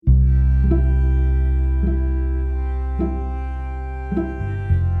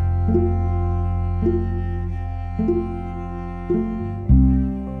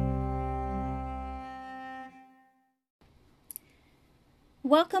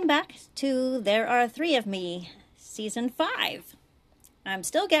welcome back to There Are Three of Me, Season 5. I'm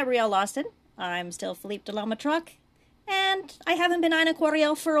still Gabrielle Lawson, I'm still Philippe de la Matraque, and I haven't been Ina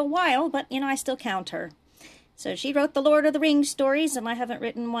Coriel for a while, but, I still count her. So she wrote the Lord of the Rings stories, and I haven't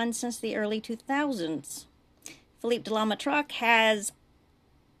written one since the early 2000s. Philippe de la Matraque has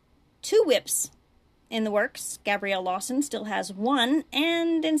 2 whips in the works. Gabrielle Lawson still has 1,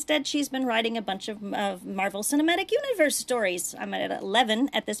 and instead she's been writing a bunch of Marvel Cinematic Universe stories. I'm at 11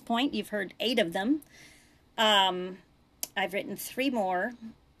 at this point. You've heard 8 of them. I've written 3 more.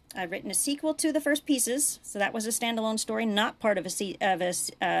 I've written a sequel to The First Pieces, so that was a standalone story, not part of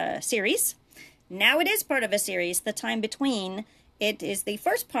a series. Now it is part of a series, The Time Between. It is the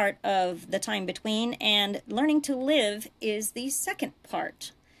first part of The Time Between, and Learning to Live is the second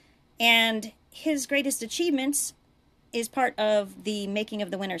part. And his greatest achievements is part of the making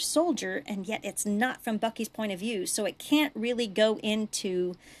of the Winter Soldier, and yet it's not from Bucky's point of view, so it can't really go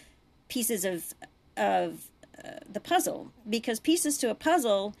into pieces of the puzzle, because pieces to a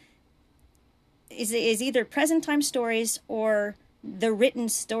puzzle is either present time stories or the written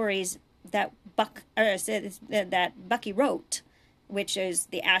stories that Bucky wrote, which is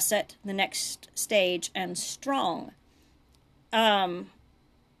The Asset, The Next Stage, and Strong.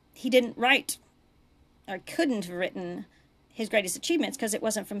 He didn't write, or couldn't have written, his greatest achievements because it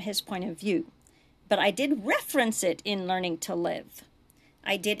wasn't from his point of view. But I did reference it in Learning to Live.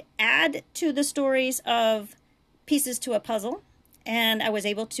 I did add to the stories of Pieces to a Puzzle, and I was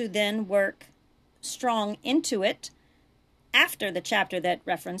able to then work Strong into it after the chapter that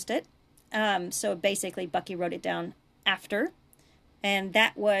referenced it. So basically Bucky wrote it down after, and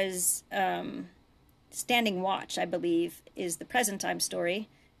that was Standing Watch, I believe, is the present time story.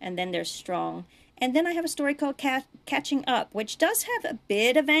 And then there's Strong. And then I have a story called Catching Up, which does have a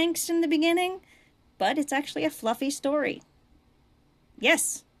bit of angst in the beginning, but it's actually a fluffy story.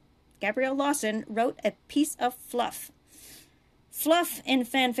 Yes, Gabrielle Lawson wrote a piece of fluff. Fluff, in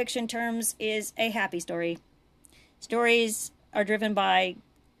fan fiction terms, is a happy story. Stories are driven by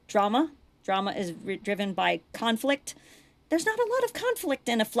drama. Drama is driven by conflict. There's not a lot of conflict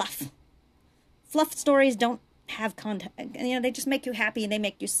in a fluff. Fluff stories don't have content, they just make you happy and they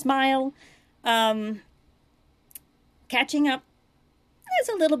make you smile. Catching Up is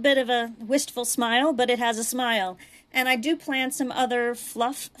a little bit of a wistful smile, but it has a smile. And I do plan some other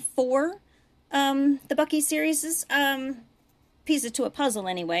fluff for the Bucky series. Pieces to a Puzzle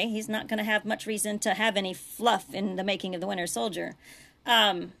anyway. He's not going to have much reason to have any fluff in the making of the Winter Soldier.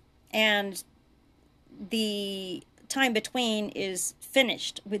 And the Time Between is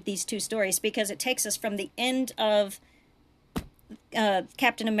finished with these 2 stories because it takes us from the end of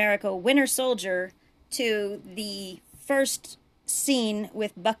Captain America Winter Soldier to the first scene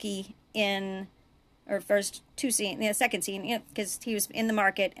with Bucky in, or first 2 scene, the second scene, because he was in the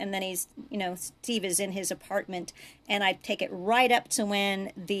market, and then he's, Steve is in his apartment, and I take it right up to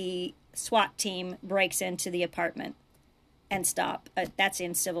when the SWAT team breaks into the apartment and stop. That's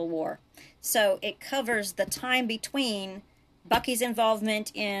in Civil War. So it covers the time between Bucky's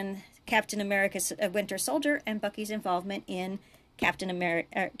involvement in Captain America's Winter Soldier and Bucky's involvement in Captain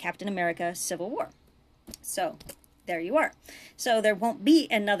America Civil War. So there you are. So there won't be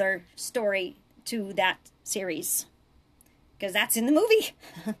another story to that series because that's in the movie.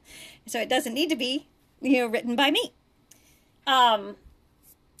 So it doesn't need to be, written by me.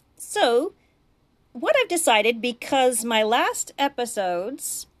 So what I've decided, because my last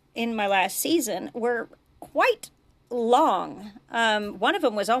episodes in my last season were quite long. One of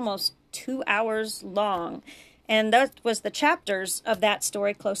them was almost 2 hours long, and that was the chapters of that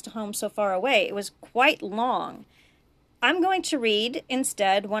story, Close to Home, So Far Away. It was quite long. I'm going to read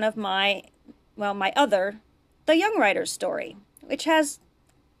instead one of my other, The Young Writer's story, which has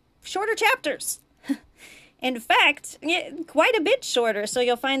shorter chapters. In fact, quite a bit shorter, so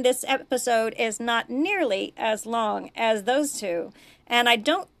you'll find this episode is not nearly as long as those 2. And I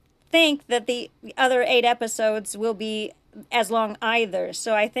don't think that the other 8 episodes will be as long either.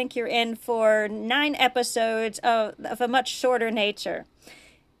 So I think you're in for 9 episodes of a much shorter nature.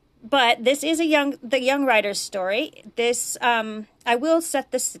 But this is the young writer's story. This, I will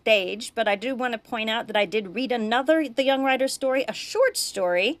set the stage, but I do want to point out that I did read another The Young Writer's story, a short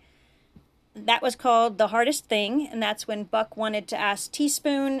story. That was called The Hardest Thing, and that's when Buck wanted to ask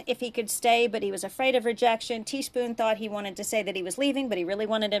Teaspoon if he could stay, but he was afraid of rejection. Teaspoon thought he wanted to say that he was leaving, but he really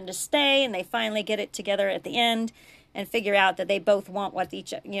wanted him to stay, and they finally get it together at the end and figure out that they both want what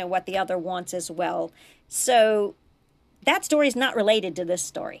the other wants as well. So that story is not related to this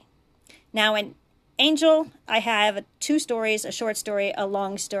story. Now, in Angel, I have 2 stories, a short story, a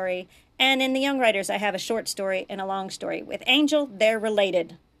long story, And in the Young Writers, I have a short story and a long story. With Angel, they're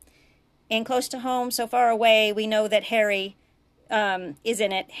related. In Close to Home, So Far Away, we know that Harry is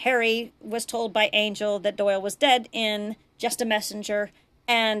in it. Harry was told by Angel that Doyle was dead in Just a Messenger,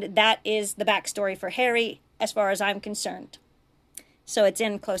 and that is the backstory for Harry as far as I'm concerned. So it's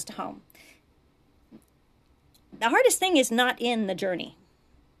in Close to Home. The hardest thing is not in the journey.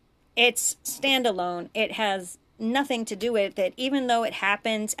 It's standalone. It has nothing to do with it, even though it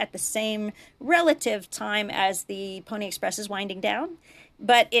happens at the same relative time as the Pony Express is winding down.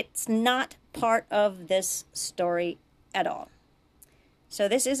 But it's not part of this story at all. So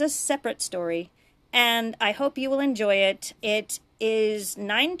this is a separate story, and I hope you will enjoy it. It is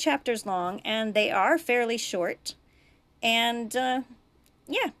 9 chapters long, and they are fairly short. And,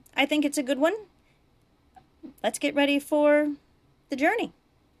 yeah, I think it's a good one. Let's get ready for the journey.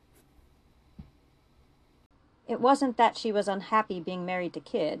 It wasn't that she was unhappy being married to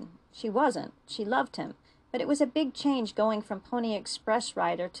Kid. She wasn't. She loved him. But it was a big change going from Pony Express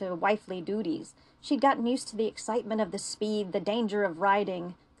rider to wifely duties. She'd gotten used to the excitement of the speed, the danger of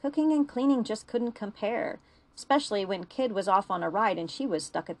riding. Cooking and cleaning just couldn't compare, especially when Kid was off on a ride and she was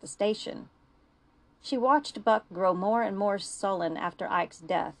stuck at the station. She watched Buck grow more and more sullen after Ike's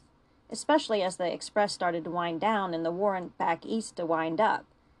death, especially as the Express started to wind down and the war back east to wind up.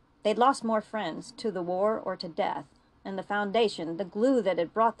 They'd lost more friends, to the war or to death, and the foundation, the glue that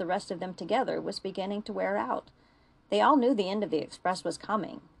had brought the rest of them together, was beginning to wear out. They all knew the end of the Express was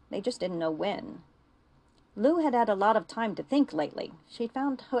coming. They just didn't know when. Lou had had a lot of time to think lately. She'd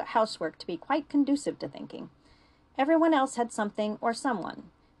found housework to be quite conducive to thinking. Everyone else had something or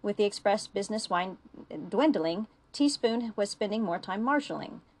someone. With the Express business dwindling, Teaspoon was spending more time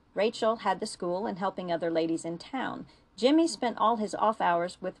marshalling. Rachel had the school and helping other ladies in town. Jimmy spent all his off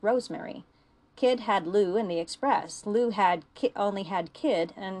hours with Rosemary. Kid had Lou and the Express. Lou only had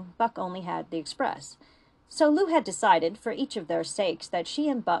Kid, and Buck only had the Express. So Lou had decided, for each of their sakes, that she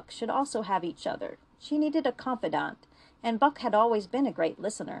and Buck should also have each other. She needed a confidant, and Buck had always been a great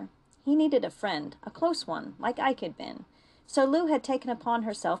listener. He needed a friend, a close one, like Ike had been. So Lou had taken upon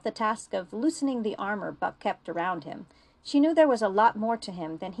herself the task of loosening the armor Buck kept around him. She knew there was a lot more to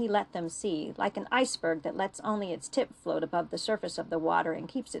him than he let them see, like an iceberg that lets only its tip float above the surface of the water and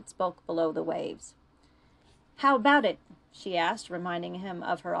keeps its bulk below the waves. "How about it?" she asked, reminding him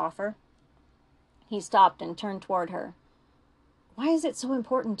of her offer. He stopped and turned toward her. "Why is it so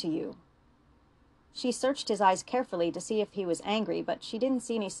important to you?" She searched his eyes carefully to see if he was angry, but she didn't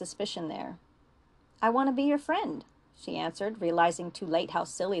see any suspicion there. "I want to be your friend," she answered, realizing too late how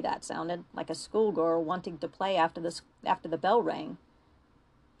silly that sounded, like a schoolgirl wanting to play after the bell rang.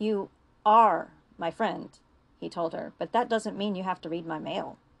 "You are my friend," he told her, "but that doesn't mean you have to read my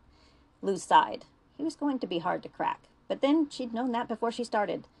mail." Lou sighed. He was going to be hard to crack, but then she'd known that before she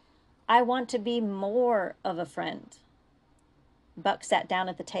started. "I want to be more of a friend." Buck sat down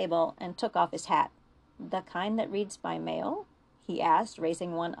at the table and took off his hat. "The kind that reads by mail?" he asked,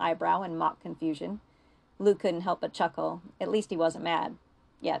 raising one eyebrow in mock confusion. Lou couldn't help but chuckle. At least he wasn't mad.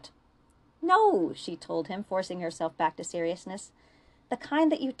 Yet. "No," she told him, forcing herself back to seriousness. "The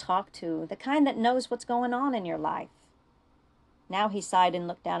kind that you talk to, the kind that knows what's going on in your life." Now he sighed and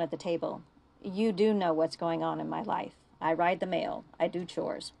looked down at the table. "You do know what's going on in my life. I ride the mail. I do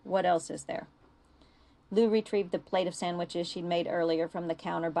chores. What else is there?" Lou retrieved the plate of sandwiches she'd made earlier from the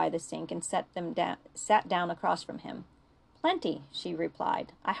counter by the sink and sat down across from him. "Plenty," she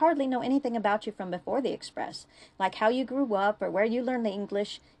replied. "I hardly know anything about you from before the Express, like how you grew up or where you learned the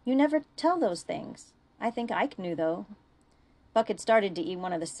English. You never tell those things. I think Ike knew, though." Buck had started to eat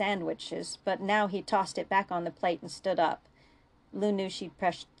one of the sandwiches, but now he tossed it back on the plate and stood up. Lou knew she'd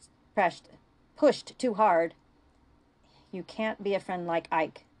pushed too hard. "You can't be a friend like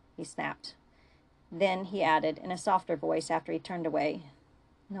Ike," he snapped. Then he added, in a softer voice after he turned away,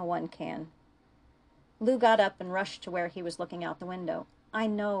 "No one can." Lou got up and rushed to where he was looking out the window. "I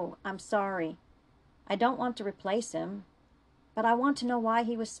know. I'm sorry. I don't want to replace him. But I want to know why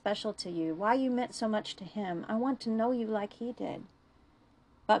he was special to you, why you meant so much to him. I want to know you like he did."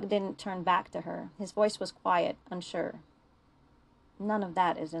 Buck didn't turn back to her. His voice was quiet, unsure. "None of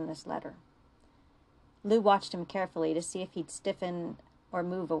that is in this letter." Lou watched him carefully to see if he'd stiffen or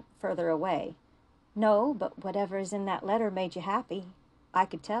move further away. "No, but whatever is in that letter made you happy. I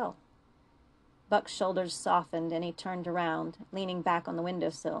could tell." Buck's shoulders softened and he turned around, leaning back on the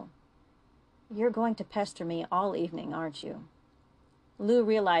windowsill. "You're going to pester me all evening, aren't you?" Lou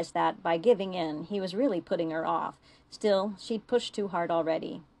realized that, by giving in, he was really putting her off. Still, she'd pushed too hard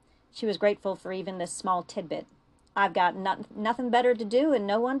already. She was grateful for even this small tidbit. "I've got nothing better to do and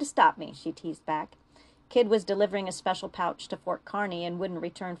no one to stop me," she teased back. Kid was delivering a special pouch to Fort Kearney and wouldn't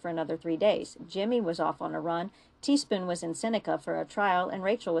return for another 3 days. Jimmy was off on a run. Teaspoon was in Seneca for a trial, and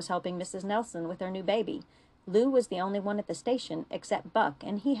Rachel was helping Mrs. Nelson with her new baby. Lou was the only one at the station except Buck,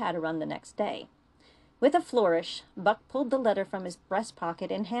 and he had a run the next day. With a flourish, Buck pulled the letter from his breast pocket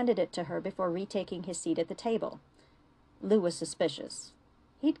and handed it to her before retaking his seat at the table. Lou was suspicious.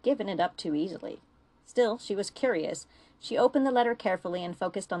 He'd given it up too easily. Still, she was curious. She opened the letter carefully and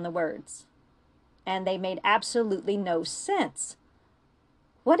focused on the words. And they made absolutely no sense.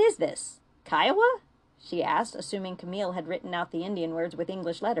 "What is this? Kiowa?" she asked, assuming Camille had written out the Indian words with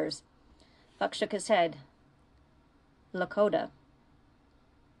English letters. Buck shook his head. Lakota.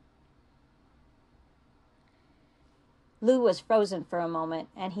 Lou was frozen for a moment,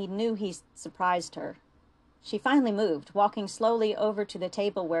 and he knew he surprised her. She finally moved, walking slowly over to the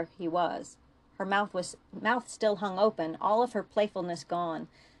table where he was. Her mouth still hung open, all of her playfulness gone.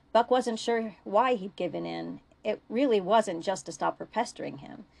 Buck wasn't sure why he'd given in. It really wasn't just to stop her pestering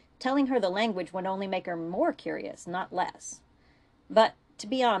him. Telling her the language would only make her more curious, not less. But, to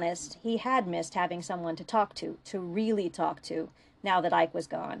be honest, he had missed having someone to really talk to, now that Ike was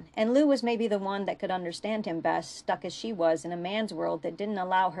gone. And Lou was maybe the one that could understand him best, stuck as she was in a man's world that didn't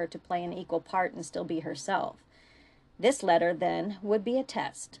allow her to play an equal part and still be herself. This letter, then, would be a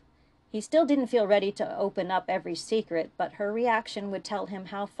test. He still didn't feel ready to open up every secret, but her reaction would tell him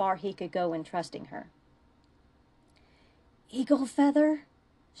how far he could go in trusting her. "Eagle feather?"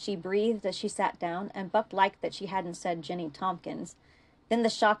 she breathed as she sat down, and Buck liked that she hadn't said Jenny Tompkins. Then the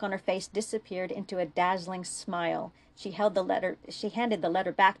shock on her face disappeared into a dazzling smile. She handed the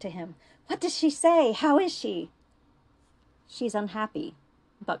letter back to him. "What does she say? How is she?" "She's unhappy,"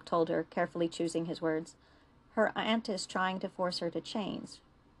 Buck told her, carefully choosing his words. "Her aunt is trying to force her to change.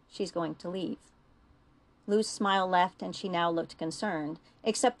 She's going to leave." Lou's smile left, and she now looked concerned,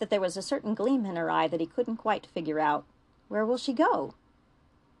 except that there was a certain gleam in her eye that he couldn't quite figure out. Where will she go?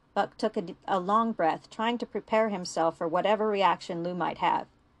 Buck took a long breath, trying to prepare himself for whatever reaction Lou might have.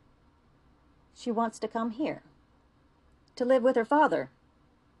 "She wants to come here." "To live with her father."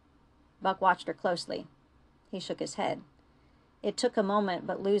 Buck watched her closely. He shook his head. It took a moment,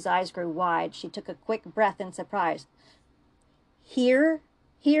 but Lou's eyes grew wide. She took a quick breath in surprise. "Here?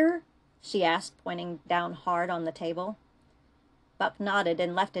 Here?" she asked, pointing down hard on the table. Buck nodded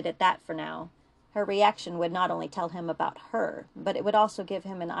and left it at that for now. Her reaction would not only tell him about her, but it would also give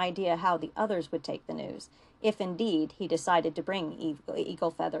him an idea how the others would take the news, if indeed he decided to bring Eagle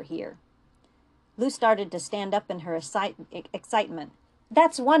Feather here. Lou started to stand up in her excitement.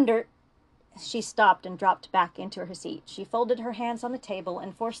 "That's wonder—" She stopped and dropped back into her seat. She folded her hands on the table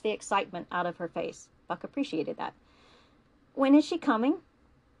and forced the excitement out of her face. Buck appreciated that. "When is she coming?"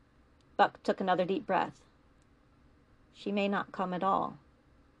 Buck took another deep breath. "She may not come at all."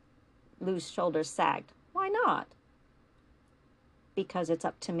 Lou's shoulders sagged. "Why not?" "Because it's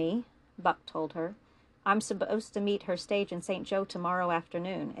up to me," Buck told her. "I'm supposed to meet her stage in St. Joe tomorrow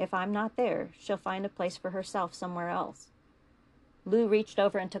afternoon. If I'm not there, she'll find a place for herself somewhere else." Lou reached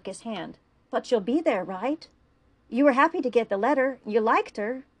over and took his hand. "But you'll be there, right? You were happy to get the letter. You liked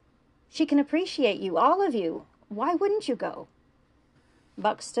her. She can appreciate you, all of you. Why wouldn't you go?"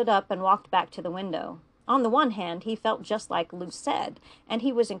 Buck stood up and walked back to the window. On the one hand, he felt just like Lou said, and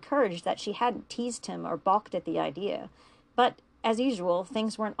he was encouraged that she hadn't teased him or balked at the idea. But, as usual,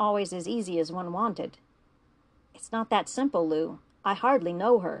 things weren't always as easy as one wanted. "It's not that simple, Lou. I hardly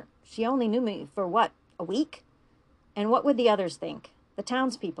know her. She only knew me for, what, a week? And what would the others think? The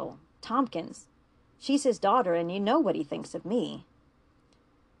townspeople? Tompkins? She's his daughter, and you know what he thinks of me."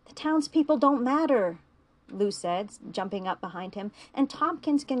 "The townspeople don't matter," Lou said, jumping up behind him, "and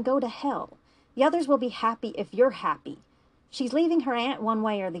Tompkins can go to hell. The others will be happy if you're happy. She's leaving her aunt one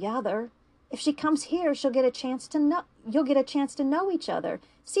way or the other. If she comes here, you'll get a chance to know each other.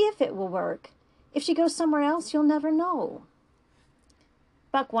 See if it will work. If she goes somewhere else, you'll never know."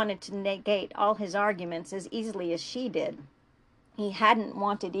 Buck wanted to negate all his arguments as easily as she did. He hadn't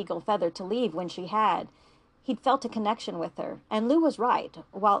wanted Eagle Feather to leave when she had. He'd felt a connection with her, and Lou was right.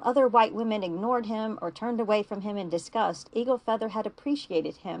 While other white women ignored him or turned away from him in disgust, Eagle Feather had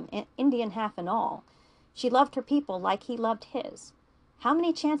appreciated him, Indian half and all. She loved her people like he loved his. How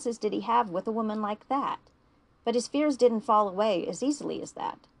many chances did he have with a woman like that? But his fears didn't fall away as easily as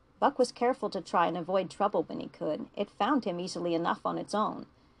that. Buck was careful to try and avoid trouble when he could. It found him easily enough on its own.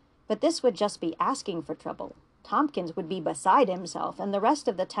 But this would just be asking for trouble. Tompkins would be beside himself, and the rest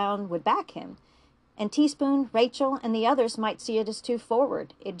of the town would back him. And Teaspoon, Rachel, and the others might see it as too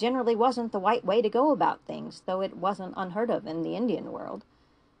forward. It generally wasn't the white way to go about things, though it wasn't unheard of in the Indian world.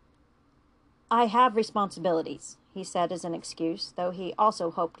 I have responsibilities, he said as an excuse, though he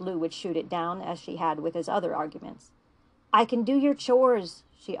also hoped Lou would shoot it down as she had with his other arguments. I can do your chores,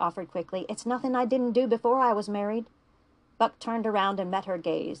 she offered quickly. It's nothing I didn't do before I was married. Buck turned around and met her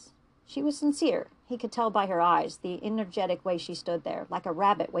gaze. She was sincere. He could tell by her eyes, the energetic way she stood there, like a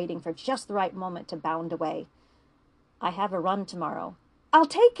rabbit waiting for just the right moment to bound away. I have a run tomorrow. I'll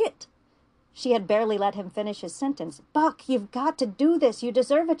take it. She had barely let him finish his sentence. Buck, you've got to do this. You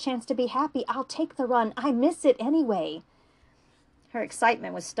deserve a chance to be happy. I'll take the run. I miss it anyway. Her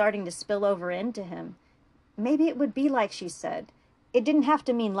excitement was starting to spill over into him. Maybe it would be like she said. It didn't have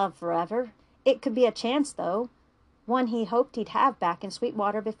to mean love forever. It could be a chance, though. One he hoped he'd have back in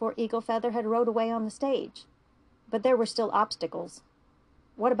Sweetwater before Eagle Feather had rode away on the stage. But there were still obstacles.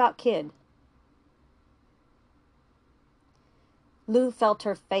 What about Kid? Lou felt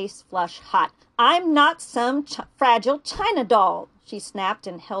her face flush hot. I'm not some fragile china doll, she snapped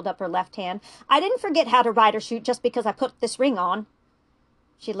and held up her left hand. I didn't forget how to ride or shoot just because I put this ring on.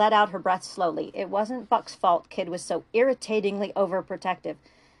 She let out her breath slowly. It wasn't Buck's fault Kid was so irritatingly overprotective.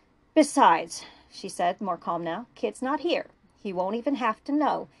 Besides, she said, more calm now, Kid's not here. He won't even have to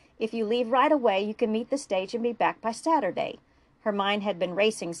know. If you leave right away, you can meet the stage and be back by Saturday. Her mind had been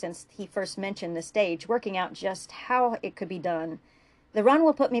racing since he first mentioned the stage, working out just how it could be done. The run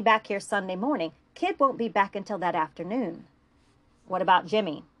will put me back here Sunday morning. Kid won't be back until that afternoon. What about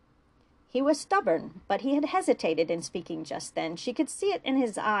Jimmy? He was stubborn, but he had hesitated in speaking just then. She could see it in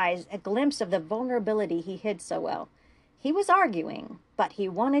his eyes, a glimpse of the vulnerability he hid so well. He was arguing, but he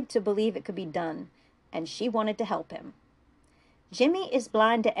wanted to believe it could be done, and she wanted to help him. Jimmy is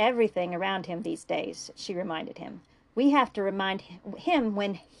blind to everything around him these days, she reminded him. We have to remind him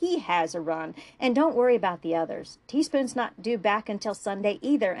when he has a run, and don't worry about the others. Teaspoon's not due back until Sunday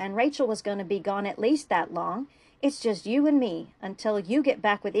either, and Rachel was going to be gone at least that long. It's just you and me, until you get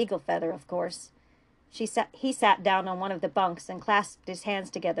back with Eagle Feather, of course. He sat down on one of the bunks and clasped his hands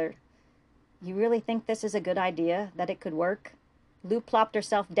together. You really think this is a good idea, that it could work? Lou plopped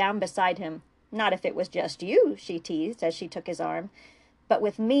herself down beside him. Not if it was just you, she teased as she took his arm. But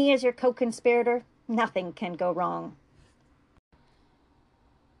with me as your co-conspirator, nothing can go wrong.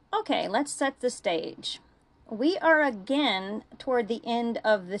 Okay, let's set the stage. We are again toward the end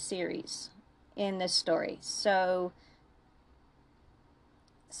of the series in this story. So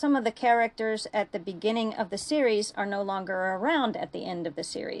some of the characters at the beginning of the series are no longer around at the end of the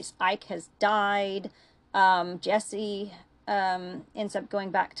series. Ike has died. Jesse ends up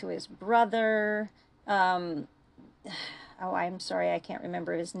going back to his brother. Oh, I'm sorry, I can't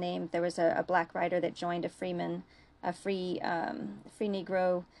remember his name. There was a black writer that joined a free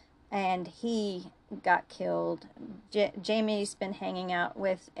Negro, and he got killed. Jamie's been hanging out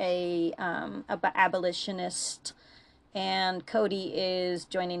with a abolitionist, and Cody is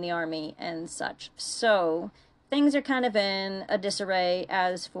joining the army and such. So things are kind of in a disarray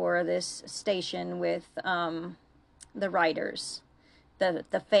as for this station with the writers,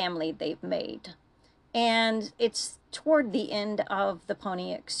 the family they've made. And it's toward the end of the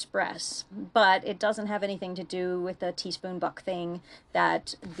Pony Express, but it doesn't have anything to do with the Teaspoon Buck thing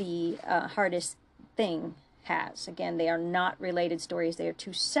that the Hardest thing has. Again, they are not related stories. They are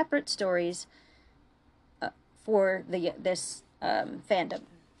two separate stories for this fandom.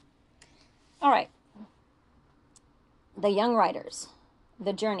 All right. The Young Writers.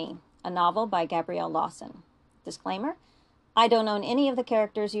 The Journey, a novel by Gabrielle Lawson. Disclaimer. I don't own any of the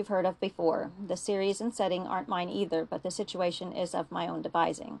characters you've heard of before. The series and setting aren't mine either, but the situation is of my own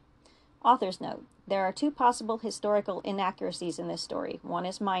devising. Author's note. There are two possible historical inaccuracies in this story. One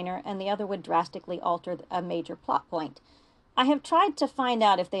is minor, and the other would drastically alter a major plot point. I have tried to find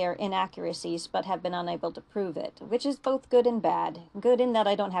out if they are inaccuracies, but have been unable to prove it, which is both good and bad. Good in that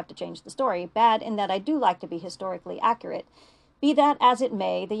I don't have to change the story. Bad in that I do like to be historically accurate. Be that as it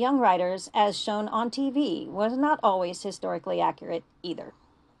may, The Young Writers, as shown on TV, was not always historically accurate either.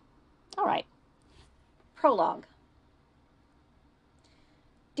 All right. Prologue.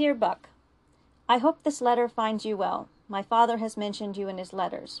 Dear Buck, I hope this letter finds you well. My father has mentioned you in his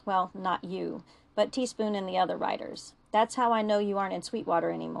letters. Well, not you, but Teaspoon and the other writers. That's how I know you aren't in Sweetwater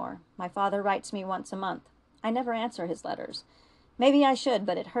anymore. My father writes me once a month. I never answer his letters. Maybe I should,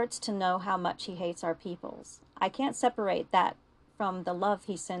 but it hurts to know how much he hates our peoples. I can't separate that from the love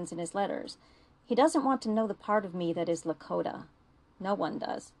he sends in his letters. He doesn't want to know the part of me that is Lakota. No one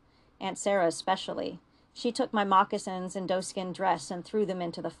does. Aunt Sarah especially. She took my moccasins and doeskin dress and threw them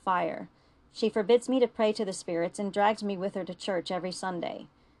into the fire. She forbids me to pray to the spirits and drags me with her to church every Sunday.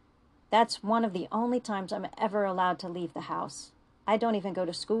 That's one of the only times I'm ever allowed to leave the house. I don't even go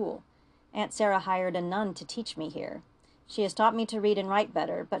to school. Aunt Sarah hired a nun to teach me here. She has taught me to read and write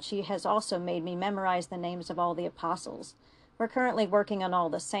better, but she has also made me memorize the names of all the apostles. We're currently working on all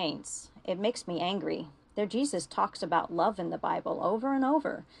the saints. It makes me angry. Their Jesus talks about love in the Bible over and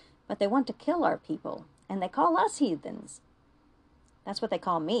over, but they want to kill our people, and they call us heathens. That's what they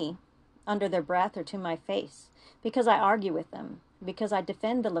call me, under their breath or to my face, because I argue with them, because I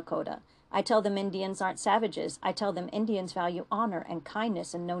defend the Lakota. I tell them Indians aren't savages. I tell them Indians value honor and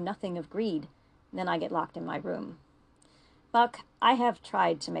kindness and know nothing of greed. Then I get locked in my room. Buck, I have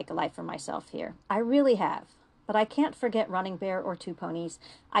tried to make a life for myself here. I really have. But I can't forget Running Bear or Two Ponies.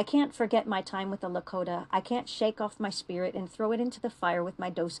 I can't forget my time with the Lakota. I can't shake off my spirit and throw it into the fire with my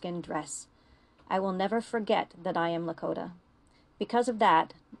doeskin dress. I will never forget that I am Lakota. Because of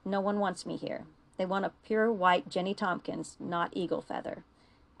that, no one wants me here. They want a pure white Jenny Tompkins, not Eagle Feather.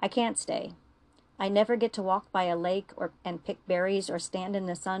 I can't stay. I never get to walk by a lake and pick berries or stand in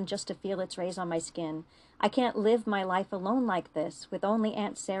the sun just to feel its rays on my skin. I can't live my life alone like this, with only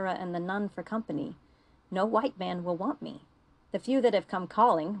Aunt Sarah and the nun for company. No white man will want me. The few that have come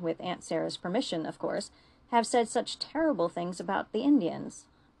calling, with Aunt Sarah's permission, of course, have said such terrible things about the Indians.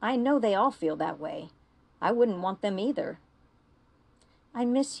 I know they all feel that way. I wouldn't want them either. I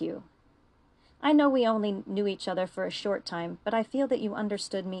miss you. I know we only knew each other for a short time, but I feel that you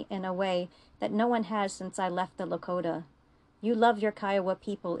understood me in a way that no one has since I left the Lakota. You love your Kiowa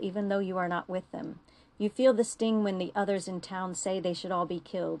people even though you are not with them. You feel the sting when the others in town say they should all be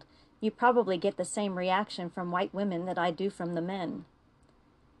killed. You probably get the same reaction from white women that I do from the men.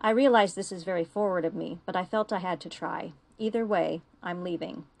 I realize this is very forward of me, but I felt I had to try. Either way, I'm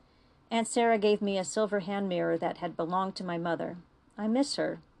leaving. Aunt Sarah gave me a silver hand mirror that had belonged to my mother. I miss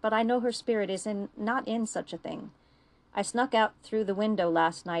her, but I know her spirit is not in such a thing. I snuck out through the window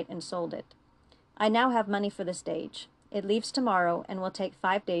last night and sold it. I now have money for the stage. It leaves tomorrow and will take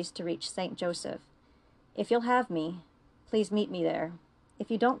 5 days to reach St. Joseph. If you'll have me, please meet me there.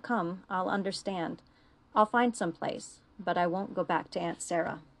 If you don't come, I'll understand. I'll find some place, but I won't go back to Aunt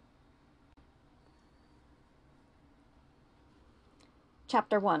Sarah.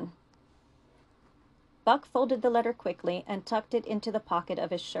 Chapter 1. Buck folded the letter quickly and tucked it into the pocket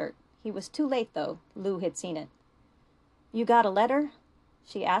of his shirt. He was too late, though. Lou had seen it. "You got a letter?"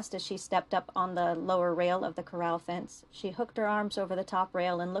 she asked as she stepped up on the lower rail of the corral fence. She hooked her arms over the top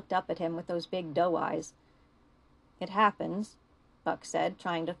rail and looked up at him with those big doe eyes. "It happens," Buck said,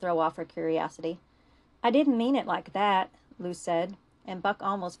 trying to throw off her curiosity. "I didn't mean it like that," Lou said, and Buck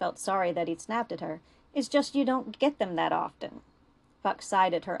almost felt sorry that he'd snapped at her. "It's just you don't get them that often." Buck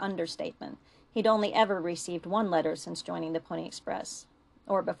sighed at her understatement. He'd only ever received one letter since joining the Pony Express.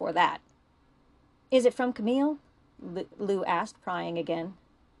 Or before that. "Is it from Camille?" Lou asked, prying again.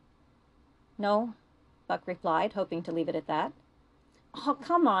 "No," Buck replied, hoping to leave it at that. "Oh,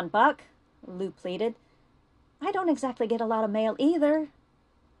 come on, Buck," Lou pleaded. "I don't exactly get a lot of mail either."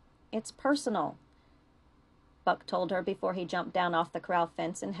 "It's personal," Buck told her before he jumped down off the corral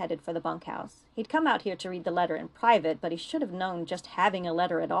fence and headed for the bunkhouse. He'd come out here to read the letter in private, but he should have known just having a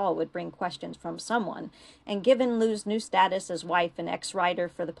letter at all would bring questions from someone, and given Lou's new status as wife and ex-writer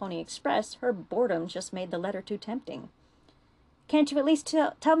for the Pony Express, her boredom just made the letter too tempting. "Can't you at least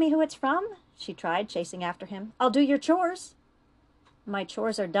tell me who it's from?" she tried, chasing after him. "I'll do your chores." "My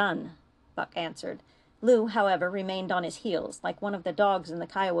chores are done," Buck answered. Lou, however, remained on his heels, like one of the dogs in the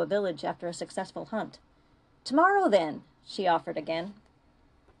Kiowa village after a successful hunt. "Tomorrow, then," she offered again.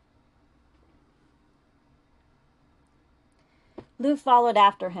 Lou followed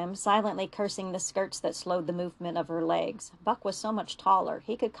after him, silently cursing the skirts that slowed the movement of her legs. Buck was so much taller,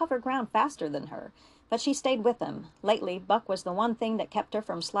 he could cover ground faster than her, but she stayed with him. Lately, Buck was the one thing that kept her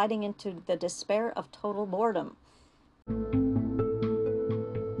from sliding into the despair of total boredom.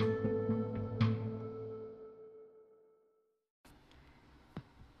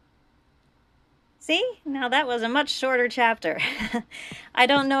 See? Now that was a much shorter chapter. I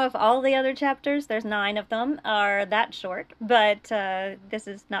don't know if all the other chapters, there's 9 of them, are that short, but this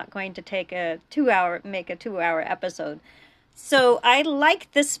is not going to take make a 2-hour episode. So I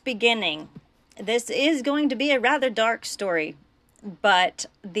like this beginning. This is going to be a rather dark story, but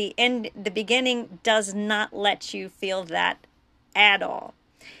the beginning does not let you feel that at all.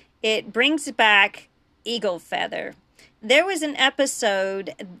 It brings back Eagle Feather. There was an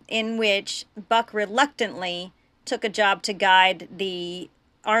episode in which Buck reluctantly took a job to guide the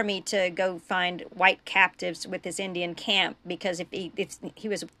army to go find white captives with this Indian camp, because if he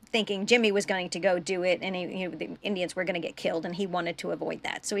was thinking Jimmy was going to go do it and the Indians were going to get killed, and he wanted to avoid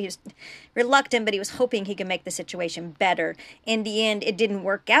that. So he was reluctant, but he was hoping he could make the situation better. In the end, it didn't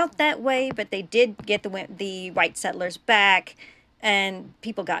work out that way, but they did get the white settlers back. and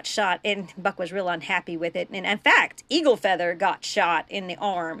people got shot, and Buck was real unhappy with it. And in fact, Eagle Feather got shot in the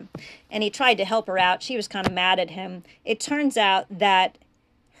arm, and he tried to help her out. She was kind of mad at him. It turns out that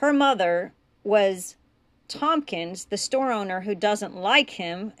her mother was Tompkins, the store owner who doesn't like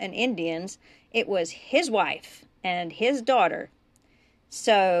him and Indians. It was his wife and his daughter.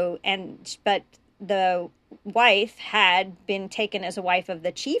 But the wife had been taken as a wife of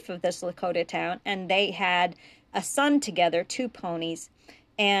the chief of this Lakota town, and they had a son together, 2 ponies,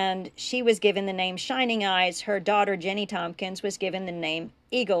 and she was given the name Shining Eyes. Her daughter, Jenny Tompkins, was given the name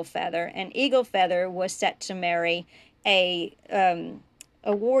Eagle Feather, and Eagle Feather was set to marry a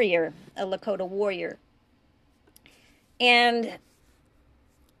warrior, a Lakota warrior. And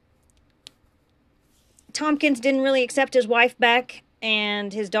Tompkins didn't really accept his wife back,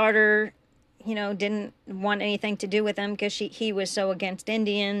 and his daughter, didn't want anything to do with him because he was so against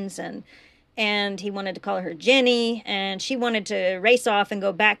Indians, and he wanted to call her Jenny, and she wanted to race off and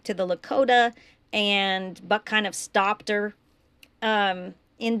go back to the Lakota, and Buck kind of stopped her. In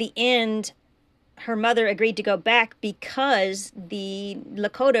the end, her mother agreed to go back because the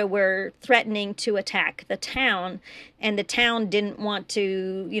Lakota were threatening to attack the town, and the town didn't want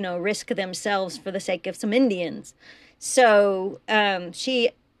to, risk themselves for the sake of some Indians. So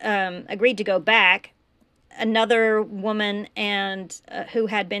she agreed to go back. Another woman who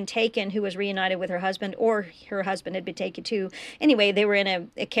had been taken, who was reunited with her husband, or her husband had been taken too. Anyway, they were in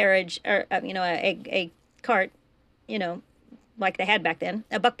a carriage, or a cart, like they had back then,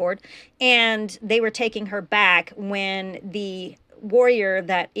 a buckboard, and they were taking her back when the warrior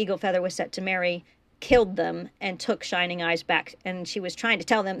that Eagle Feather was set to marry killed them and took Shining Eyes back. And she was trying to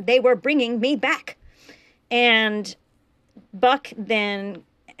tell them they were bringing me back. And Buck then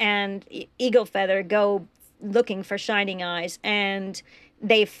and Eagle Feather go looking for Shining Eyes, and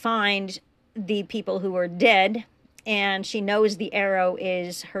they find the people who are dead, and she knows the arrow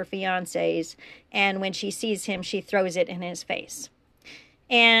is her fiance's, and when she sees him, she throws it in his face.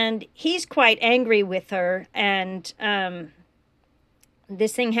 And he's quite angry with her, and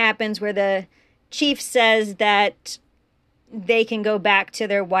this thing happens where the chief says that they can go back to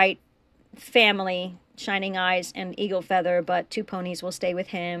their white family, Shining Eyes and Eagle Feather, but 2 ponies will stay with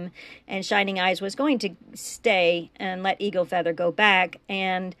him. And Shining Eyes was going to stay and let Eagle Feather go back,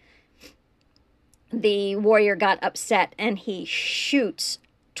 and the warrior got upset and he shoots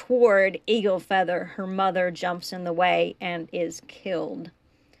toward Eagle Feather. Her mother jumps in the way and is killed.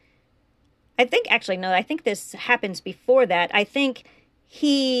 I think this happens before that. I think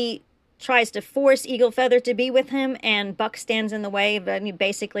he tries to force Eagle Feather to be with him, and Buck stands in the way,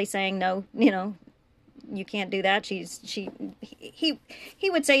 basically saying, no, you can't do that. He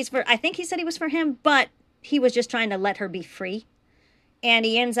would say I think he said he was for him, but he was just trying to let her be free. And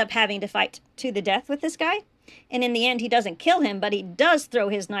he ends up having to fight to the death with this guy. And in the end, he doesn't kill him, but he does throw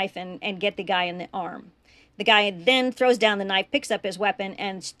his knife and get the guy in the arm. The guy then throws down the knife, picks up his weapon,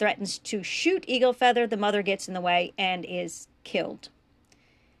 and threatens to shoot Eagle Feather. The mother gets in the way and is killed.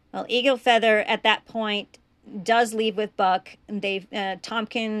 Well, Eagle Feather at that point does leave with Buck.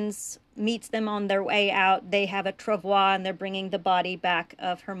 Tompkins meets them on their way out. They have a travois, and they're bringing the body back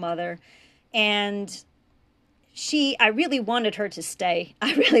of her mother. And I really wanted her to stay.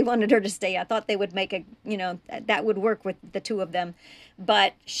 I thought they would make that would work with the 2 of them.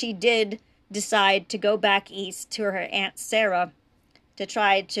 But she did decide to go back east to her Aunt Sarah to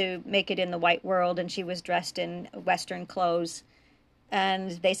try to make it in the white world, and she was dressed in Western clothes.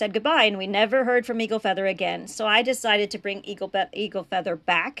 And they said goodbye, and we never heard from Eagle Feather again. So I decided to bring Eagle Feather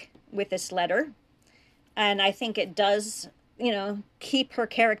back with this letter. And I think it does, keep her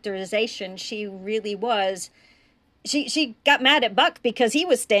characterization. She really was. She got mad at Buck because he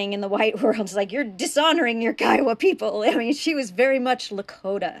was staying in the white world. It's like, you're dishonoring your Kiowa people. I mean, she was very much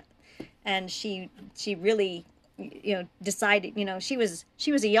Lakota. And she really, decided, she was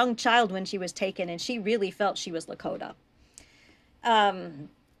a young child when she was taken, and she really felt she was Lakota. And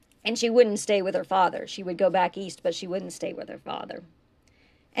she wouldn't stay with her father. She would go back east, but she wouldn't stay with her father.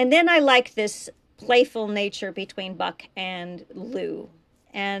 And then I like this playful nature between Buck and Lou.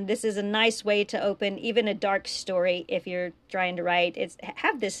 And this is a nice way to open even a dark story if you're trying to write.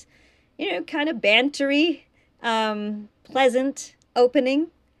 Have this, kind of bantery, pleasant opening.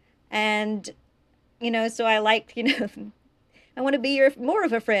 And, so I like, I want to be more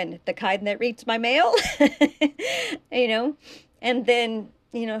of a friend, the kind that reads my mail, and then,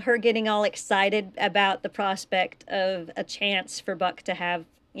 her getting all excited about the prospect of a chance for Buck to have,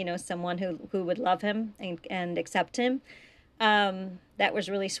 someone who would love him and accept him. That was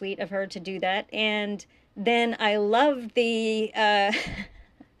really sweet of her to do that. And then I love the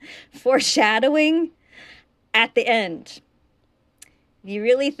foreshadowing at the end. You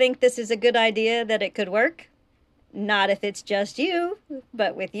really think this is a good idea, that it could work? Not if it's just you,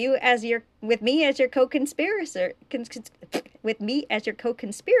 but with me as your co-conspirator, with me as your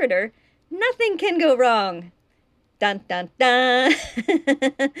co-conspirator, nothing can go wrong. Dun dun dun.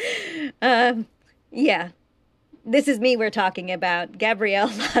 Yeah, this is me we're talking about. Gabrielle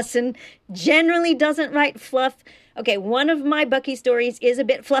Lawson generally doesn't write fluff. Okay, one of my Bucky stories is a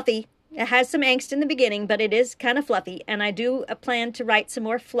bit fluffy. It has some angst in the beginning, but it is kind of fluffy, and I do plan to write some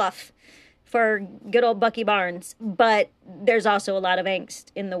more fluff for good old Bucky Barnes, but there's also a lot of angst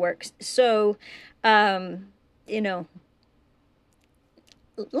in the works. So, you know,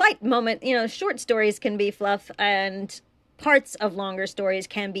 light moment, short stories can be fluff, and parts of longer stories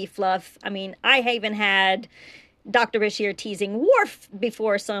can be fluff. I mean, I even had Dr. Bashir teasing Worf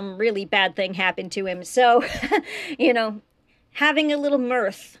before some really bad thing happened to him. So, having a little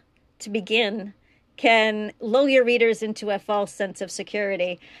mirth to begin can lull your readers into a false sense of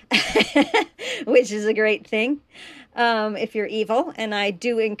security, which is a great thing if you're evil. And I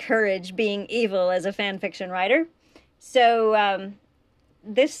do encourage being evil as a fan fiction writer. So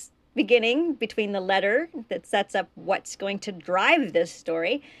this beginning between the letter that sets up what's going to drive this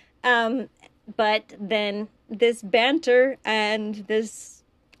story, but then this banter and this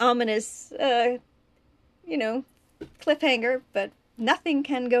ominous, cliffhanger, but nothing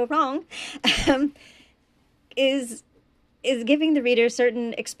can go wrong, is giving the reader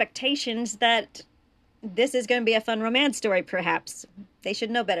certain expectations that this is going to be a fun romance story, perhaps. They should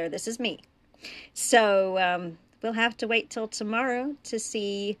know better. This is me. So we'll have to wait till tomorrow to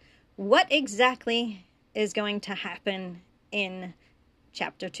see what exactly is going to happen in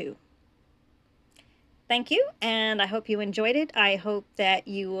Chapter 2. Thank you, and I hope you enjoyed it. I hope that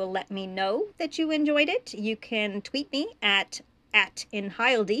you will let me know that you enjoyed it. You can tweet me at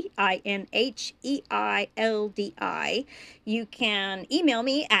Inheildi, INHEILDI. You can email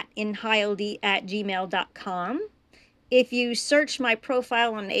me at inheildi@gmail.com. If you search my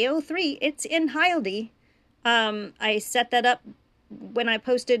profile on AO3, it's Inheildi. I set that up when I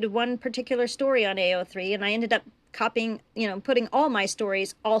posted one particular story on AO3, and I ended up putting all my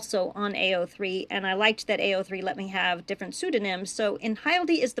stories also on AO3, and I liked that AO3 let me have different pseudonyms. So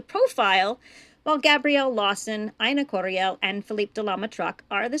Inheildi is the profile, while Gabrielle Lawson, Ina Coriel, and Philippe de la Matraque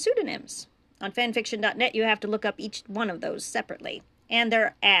are the pseudonyms. On fanfiction.net, you have to look up each one of those separately. And there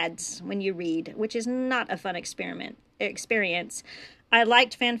are ads when you read, which is not a fun experience. I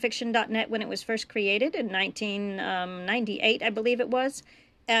liked fanfiction.net when it was first created in 1998, I believe it was.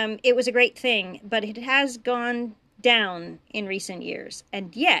 It was a great thing, but it has gone down in recent years.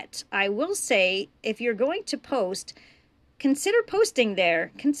 And yet, I will say, if you're going to post, consider posting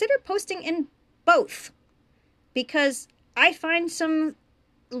there. Consider posting in both, because I find some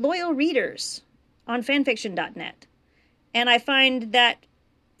loyal readers on fanfiction.net, and I find that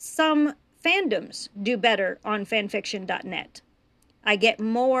some fandoms do better on fanfiction.net. I get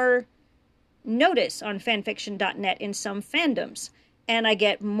more notice on fanfiction.net in some fandoms, and I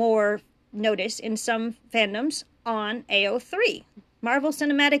get more notice in some fandoms on AO3. Marvel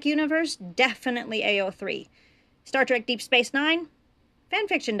Cinematic Universe, definitely AO3. Star Trek Deep Space Nine,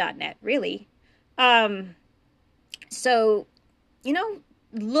 fanfiction.net, really. So,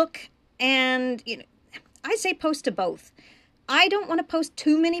 look, and, I say post to both. I don't want to post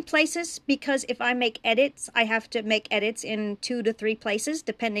too many places, because if I make edits, I have to make edits in 2 to 3 places,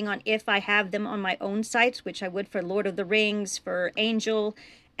 depending on if I have them on my own sites, which I would for Lord of the Rings, for Angel,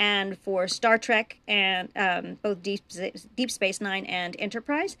 and for Star Trek, and both Deep Space Nine and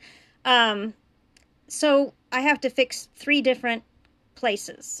Enterprise. So I have to fix 3 different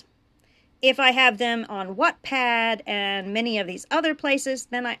places. If I have them on Wattpad and many of these other places,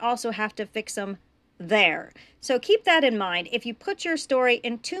 then I also have to fix them there. So keep that in mind. If you put your story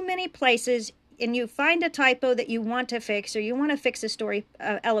in too many places and you find a typo that you want to fix, or you want to fix a story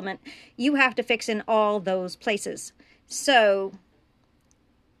element, you have to fix in all those places. So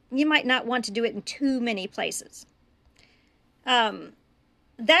you might not want to do it in too many places.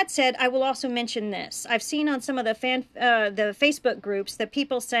 That said, I will also mention this. I've seen on some of the Facebook groups that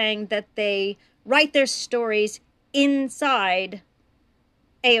people saying that they write their stories inside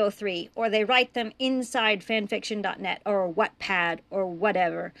AO3, or they write them inside fanfiction.net or Wattpad or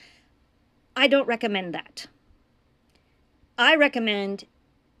whatever. I don't recommend that. I recommend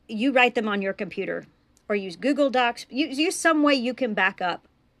you write them on your computer, or use Google Docs. Use some way you can back up.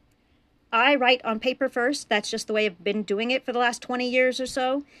 I write on paper first. That's just the way I've been doing it for the last 20 years or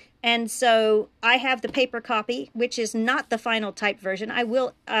so. And so I have the paper copy, which is not the final type version. I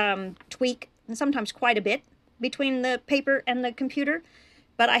will tweak, sometimes quite a bit, between the paper and the computer.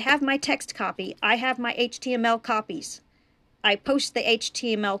 But I have my text copy. I have my HTML copies. I post the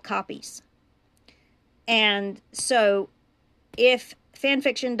HTML copies. And so if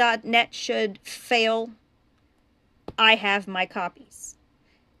fanfiction.net should fail, I have my copies.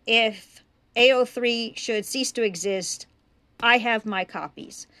 If AO3 should cease to exist, I have my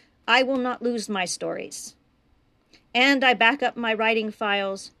copies. I will not lose my stories. And I back up my writing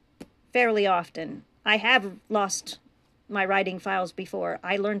files fairly often. I have lost my writing files before.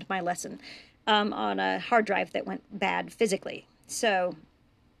 I learned my lesson on a hard drive that went bad physically. So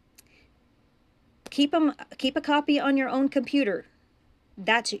keep a copy on your own computer.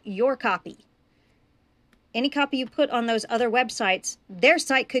 That's your copy. Any copy you put on those other websites, their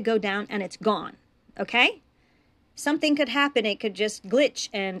site could go down and it's gone. Okay? Something could happen. It could just glitch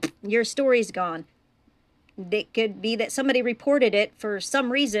and your story's gone. It could be that somebody reported it for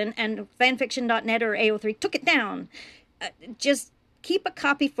some reason and fanfiction.net or AO3 took it down. Just keep a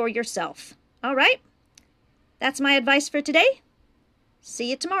copy for yourself. All right? That's my advice for today. See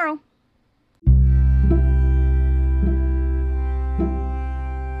you tomorrow.